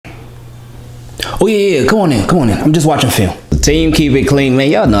Oh yeah, come on in, come on in. I'm just watching film. Team Keep It Clean,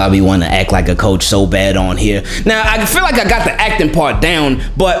 man. Y'all know I be wanting to act like a coach so bad on here. Now, I feel like I got the acting part down,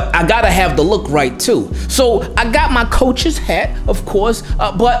 but I gotta have the look right too. So I got my coach's hat, of course,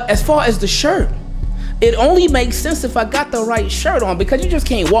 but as far as the shirt, it only makes sense if I got the right shirt on, because you just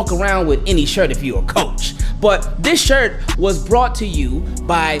can't walk around with any shirt if you're a coach. But this shirt was brought to you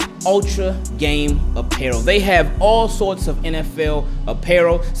by Ultra Game Apparel. They have all sorts of NFL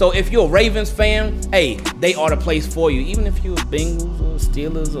apparel. So if you're a Ravens fan, hey, they are the place for you. Even if you're a Bengals or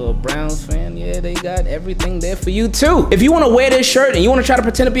Steelers or Browns fan, yeah, they got everything there for you too. If you want to wear this shirt and you want to try to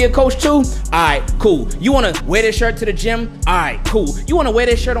pretend to be a coach too, all right, cool. You want to wear this shirt to the gym? All right, cool. You want to wear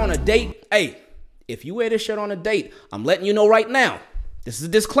this shirt on a date? Hey, if you wear this shirt on a date, I'm letting you know right now, this is a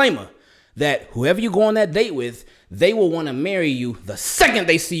disclaimer, that whoever you go on that date with, they will want to marry you the second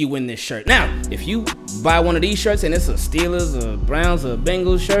they see you in this shirt. Now, if you buy one of these shirts and it's a Steelers or Browns or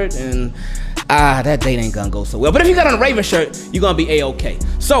Bengals shirt, and that date ain't gonna go so well. But if you got on a Ravens shirt, you're gonna be A-okay.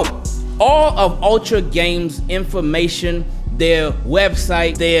 So, all of Ultra Game's information, their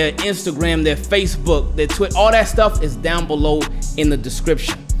website, their Instagram, their Facebook, their Twitter, all that stuff is down below in the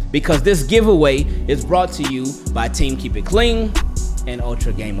description, because this giveaway is brought to you by Team Keep It Clean and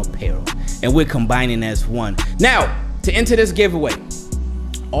Ultra Game Apparel, and we're combining as one. Now, to enter this giveaway,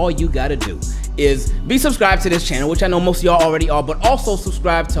 all you gotta do is be subscribed to this channel, which I know most of y'all already are, but also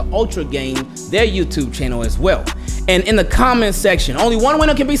subscribe to Ultra Game, their YouTube channel as well. And in the comment section, only one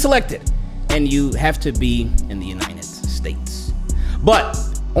winner can be selected, and you have to be in the United States. But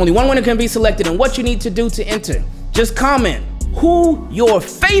only one winner can be selected, and what you need to do to enter, just comment who your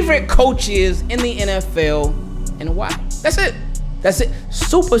favorite coach is in the NFL and why. That's it. That's it.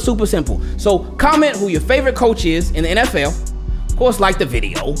 Super, super simple. So comment who your favorite coach is in the NFL. Of course, like the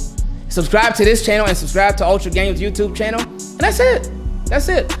video. Subscribe to this channel and subscribe to Ultra Game's YouTube channel. And that's it. That's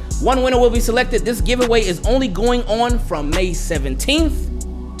it. One winner will be selected. This giveaway is only going on from May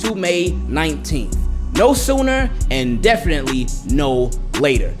 17th to May 19th. No sooner and definitely no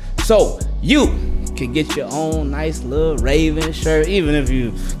later. So you can get your own nice little Raven shirt. Even if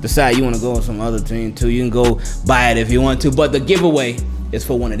you decide you want to go on some other team too, you can go buy it if you want to. But the giveaway is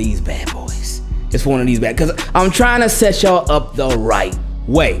for one of these bad boys. It's for one of these bad, because I'm trying to set y'all up the right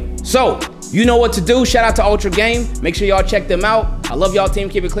way. So you know what to do. Shout out to Ultra Game. Make sure y'all check them out. I love y'all, Team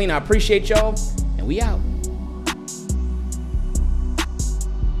Keep It Clean. I appreciate y'all, and we out.